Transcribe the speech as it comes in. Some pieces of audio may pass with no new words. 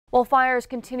While fires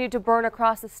continue to burn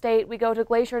across the state, we go to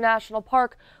Glacier National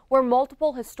Park, where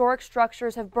multiple historic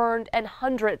structures have burned and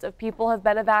hundreds of people have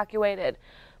been evacuated.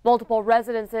 Multiple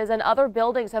residences and other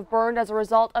buildings have burned as a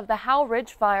result of the Howe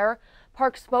Ridge fire.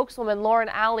 Park spokeswoman Lauren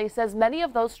Alley says many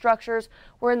of those structures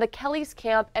were in the Kelly's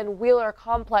Camp and Wheeler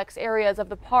Complex areas of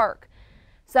the park.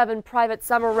 7 private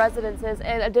summer residences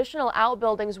and additional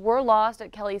outbuildings were lost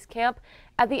at Kelly's Camp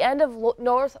at the end of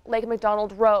North Lake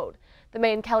McDonald Road. The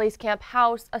main Kelly's Camp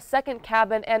house, a second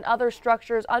cabin, and other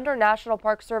structures under National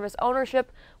Park Service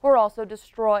ownership were also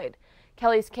destroyed.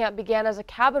 Kelly's Camp began as a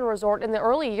cabin resort in the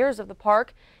early years of the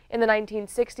park. In the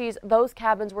 1960s, those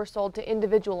cabins were sold to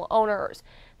individual owners.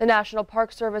 The National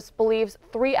Park Service believes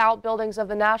 3 outbuildings of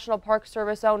the National Park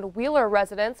Service-owned Wheeler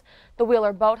residence, the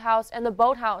Wheeler Boathouse and the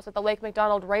boathouse at the Lake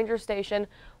McDonald Ranger Station,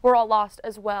 were all lost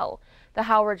as well. The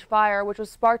Howe Ridge fire, which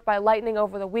was sparked by lightning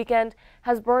over the weekend,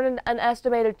 has burned an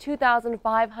estimated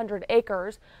 2,500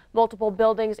 acres. Multiple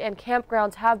buildings and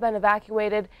campgrounds have been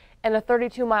evacuated, and a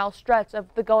 32-mile stretch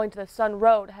of the Going to the Sun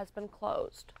Road has been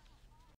closed.